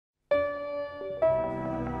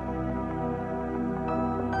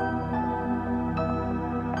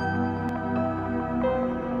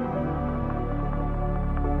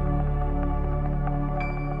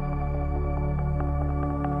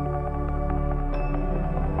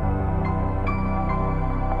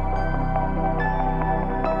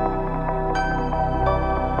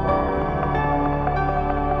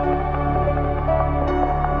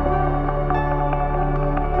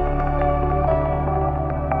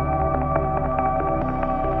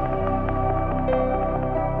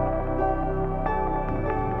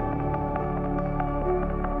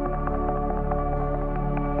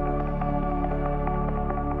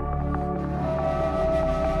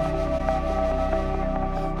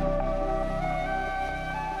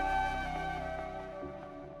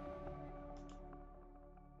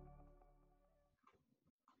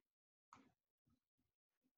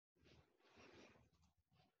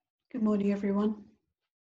Good morning, everyone.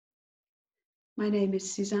 My name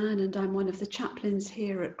is Suzanne and I'm one of the chaplains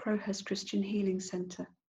here at Crowhurst Christian Healing Centre.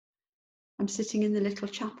 I'm sitting in the little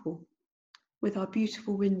chapel with our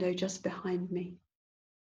beautiful window just behind me.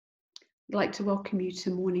 I'd like to welcome you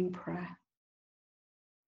to morning prayer.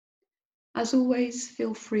 As always,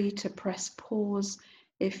 feel free to press pause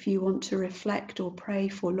if you want to reflect or pray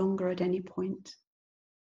for longer at any point.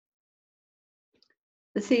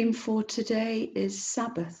 The theme for today is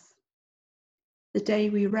Sabbath, the day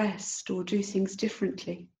we rest or do things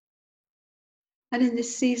differently. And in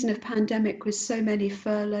this season of pandemic, with so many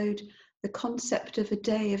furloughed, the concept of a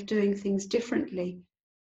day of doing things differently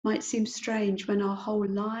might seem strange when our whole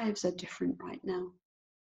lives are different right now.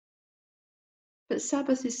 But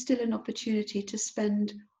Sabbath is still an opportunity to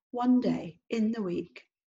spend one day in the week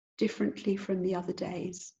differently from the other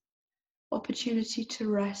days. Opportunity to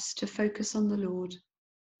rest, to focus on the Lord,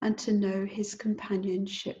 and to know his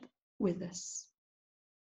companionship with us.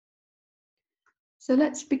 So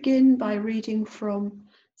let's begin by reading from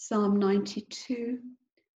Psalm 92,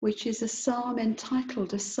 which is a psalm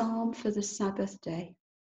entitled A Psalm for the Sabbath Day.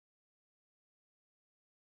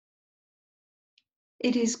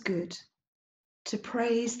 It is good to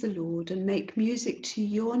praise the Lord and make music to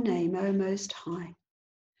your name, O Most High,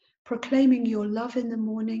 proclaiming your love in the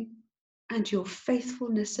morning and your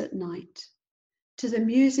faithfulness at night, to the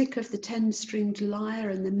music of the 10-stringed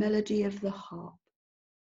lyre and the melody of the harp.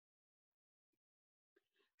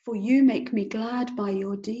 For you make me glad by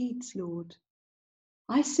your deeds, Lord.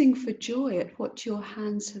 I sing for joy at what your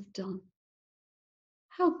hands have done.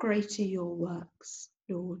 How great are your works,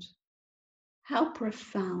 Lord. How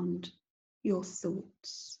profound your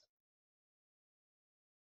thoughts.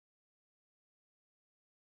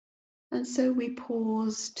 And so we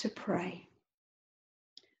pause to pray.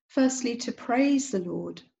 Firstly, to praise the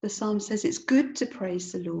Lord. The psalm says it's good to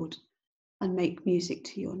praise the Lord and make music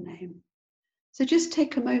to your name. So just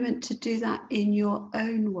take a moment to do that in your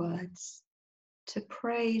own words, to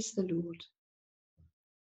praise the Lord.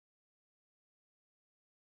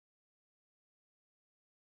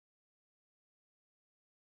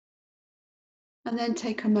 And then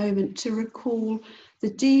take a moment to recall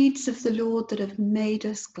the deeds of the Lord that have made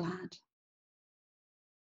us glad.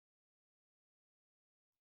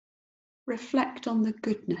 Reflect on the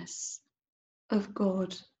goodness of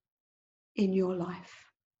God in your life.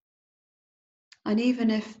 And even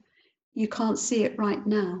if you can't see it right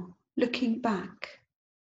now, looking back,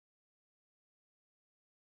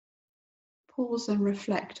 pause and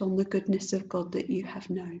reflect on the goodness of God that you have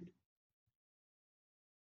known.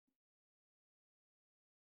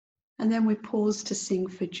 And then we pause to sing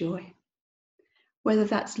for joy, whether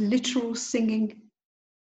that's literal singing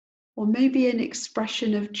or maybe an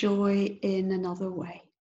expression of joy in another way.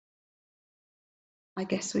 I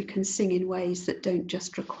guess we can sing in ways that don't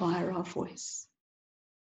just require our voice.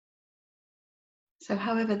 So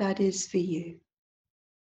however that is for you,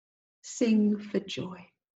 sing for joy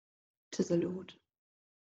to the Lord.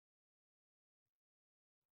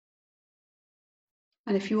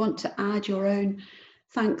 And if you want to add your own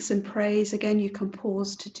thanks and praise, again, you can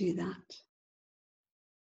pause to do that.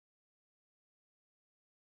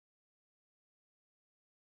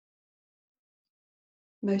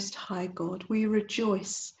 Most High God, we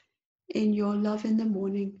rejoice in your love in the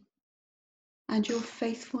morning and your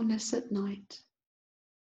faithfulness at night.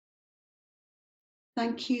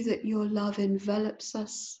 Thank you that your love envelops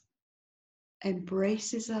us,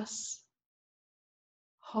 embraces us,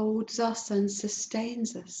 holds us and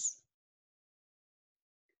sustains us.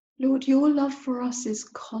 Lord, your love for us is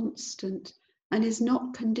constant and is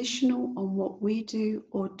not conditional on what we do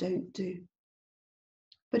or don't do,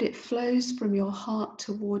 but it flows from your heart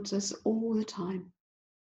towards us all the time.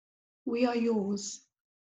 We are yours,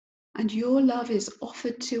 and your love is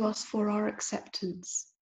offered to us for our acceptance.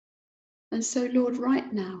 And so, Lord,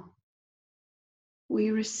 right now,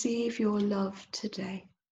 we receive your love today.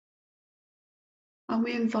 And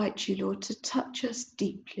we invite you, Lord, to touch us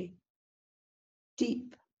deeply,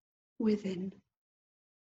 deep within.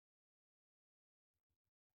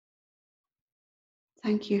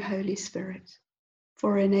 Thank you, Holy Spirit,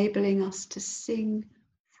 for enabling us to sing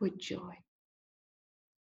for joy.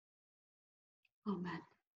 Amen.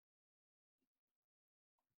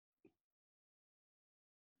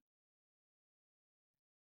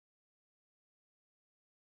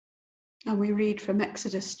 And we read from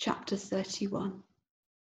Exodus chapter 31.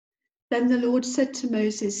 Then the Lord said to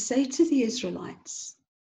Moses, say to the Israelites,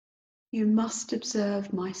 you must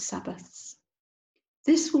observe my Sabbaths.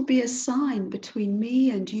 This will be a sign between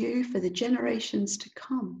me and you for the generations to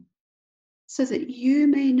come, so that you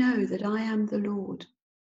may know that I am the Lord,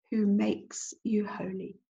 who makes you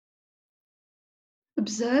holy.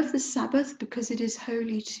 Observe the Sabbath because it is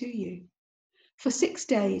holy to you. For 6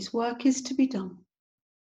 days work is to be done,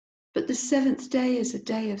 but the 7th day is a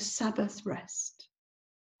day of Sabbath rest,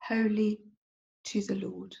 holy to the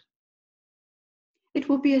Lord. It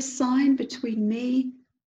will be a sign between me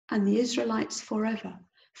and the Israelites forever,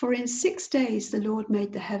 for in 6 days the Lord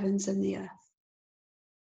made the heavens and the earth,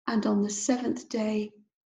 and on the 7th day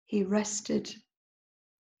he rested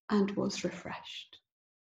and was refreshed.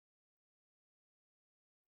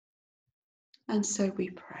 And so we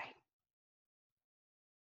pray.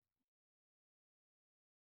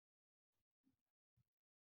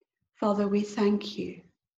 Father, we thank you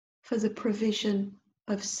for the provision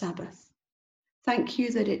of Sabbath. Thank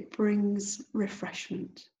you that it brings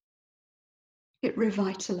refreshment. It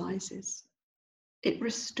revitalizes. It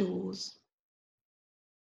restores.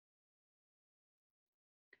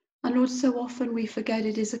 And Lord, so often we forget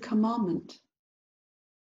it is a commandment.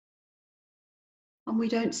 And we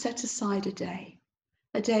don't set aside a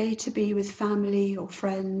day to be with family or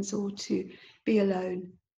friends or to be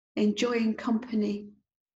alone, enjoying company,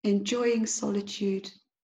 enjoying solitude,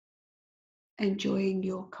 enjoying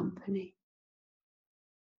your company.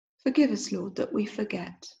 Forgive us, Lord, that we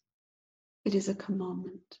forget it is a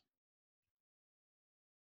commandment.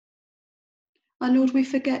 And Lord, we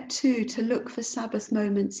forget too to look for Sabbath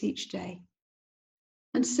moments each day.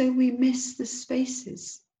 And so we miss the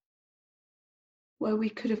spaces where we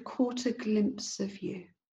could have caught a glimpse of you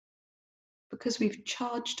because we've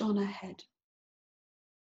charged on ahead.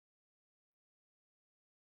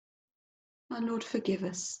 And Lord, forgive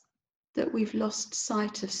us that we've lost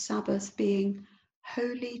sight of Sabbath being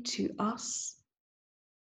holy to us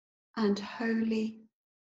and holy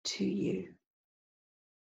to you.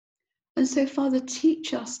 And so, Father,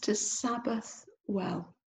 teach us to Sabbath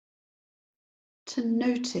well, to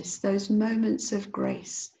notice those moments of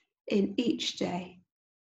grace in each day.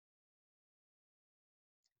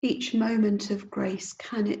 Each moment of grace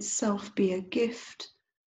can itself be a gift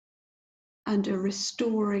and a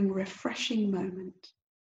restoring, refreshing moment.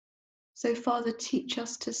 So, Father, teach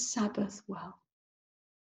us to Sabbath well.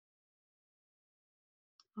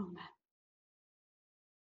 Amen.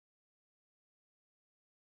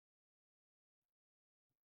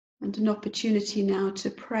 And an opportunity now to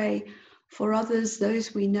pray for others,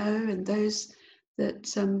 those we know and those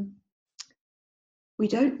that we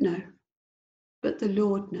don't know, but the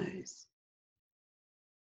Lord knows.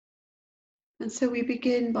 And so we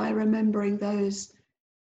begin by remembering those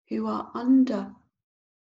who are under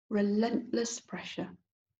relentless pressure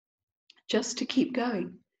just to keep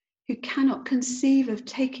going, who cannot conceive of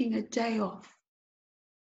taking a day off,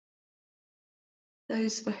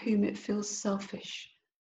 those for whom it feels selfish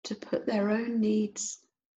to put their own needs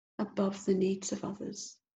above the needs of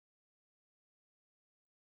others.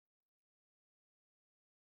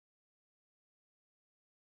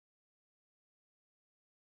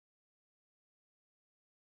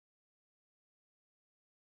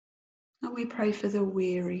 And we pray for the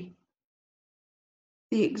weary,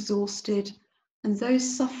 the exhausted, and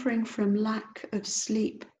those suffering from lack of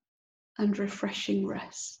sleep and refreshing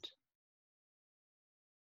rest.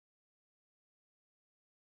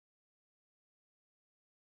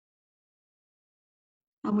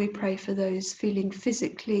 And we pray for those feeling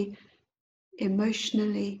physically,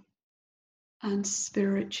 emotionally, and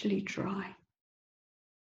spiritually dry.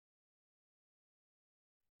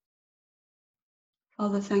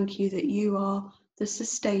 Father, thank you that you are the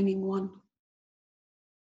sustaining one.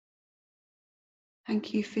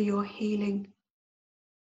 Thank you for your healing,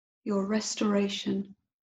 your restoration,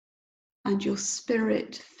 and your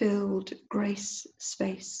spirit-filled grace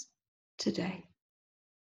space today.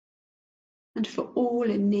 And for all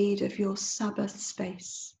in need of your Sabbath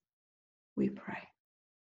space, we pray.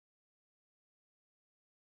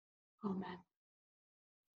 Amen.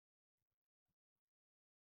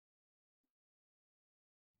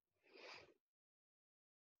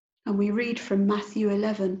 And we read from Matthew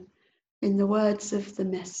 11 in the words of the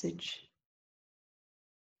Message.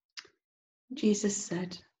 Jesus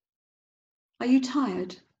said, "Are you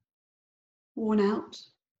tired, worn out,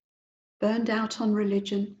 burned out on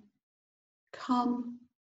religion? Come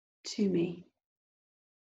to me.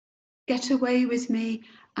 Get away with me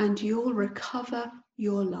and you'll recover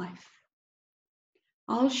your life.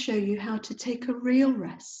 I'll show you how to take a real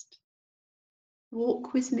rest.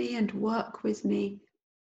 Walk with me and work with me.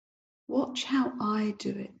 Watch how I do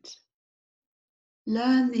it.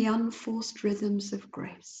 Learn the unforced rhythms of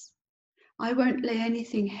grace. I won't lay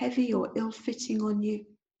anything heavy or ill-fitting on you.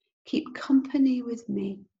 Keep company with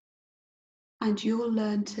me and you'll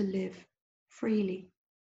learn to live freely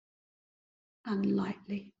and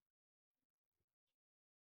lightly.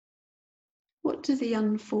 What do the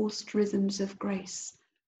unforced rhythms of grace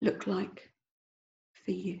look like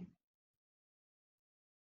for you?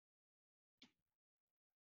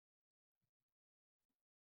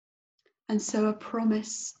 And so a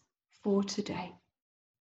promise for today.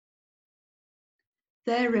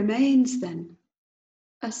 There remains then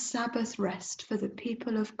a Sabbath rest for the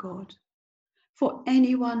people of God. For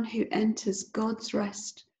anyone who enters God's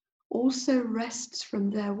rest also rests from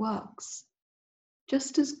their works,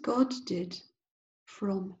 just as God did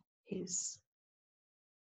from his.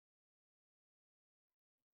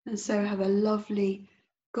 And so have a lovely,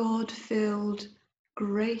 God-filled,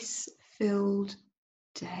 grace-filled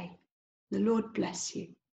day. The Lord bless you.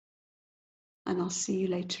 And I'll see you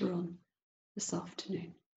later on this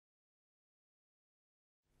afternoon.